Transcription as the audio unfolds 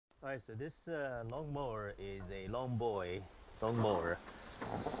Alright, so this lawnmower is a Lone Boy lawnmower,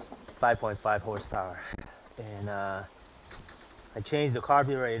 5.5 horsepower. And I changed the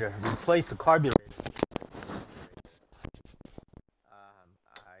carburetor, replaced the carburetor.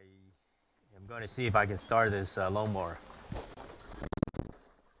 I am going to see if I can start this lawnmower.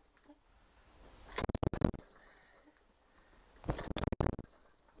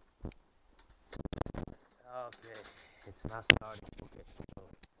 Okay, it's not starting. Okay, so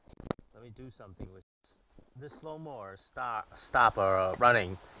let me do something with this lawnmower. Stop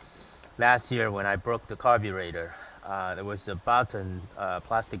running. Last year when I broke the carburetor, there was a button,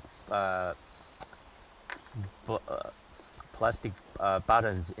 plastic bu- uh, plastic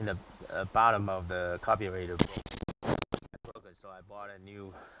buttons in the bottom of the carburetor broke it, so I bought a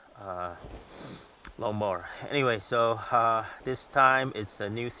new uh, lawnmower. Anyway, so this time it's a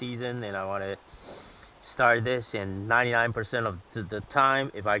new season, and I want to start this. And 99% of the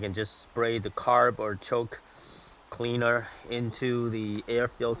time, if I can just spray the carb or choke cleaner into the air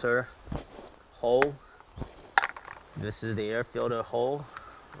filter hole. This is the air filter hole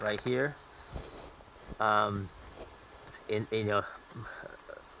right here. Um,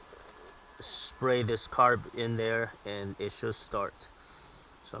 spray this carb in there, and it should start.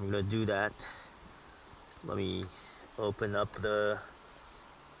 So I'm gonna do that. Let me open up the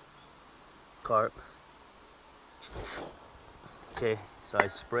carb. Okay, so I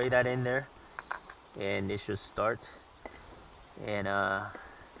spray that in there, and it should start. And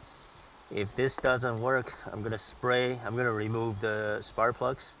if this doesn't work, I'm gonna remove the spark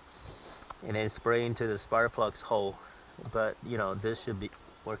plugs and then spray into the spark plugs hole. But you know, this should be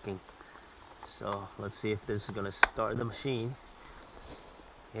working. So let's see if this is gonna start the machine.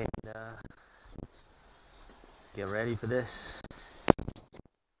 And get ready for this.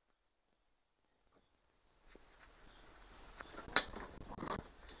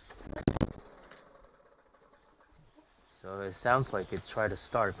 So it sounds like it tried to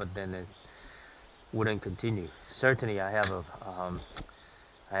start, but then it wouldn't continue. Certainly, I have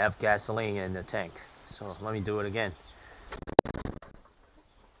gasoline in the tank. So let me do it again.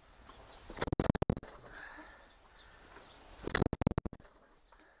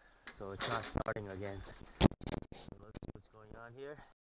 So it's not starting again. Let's see what's going on here.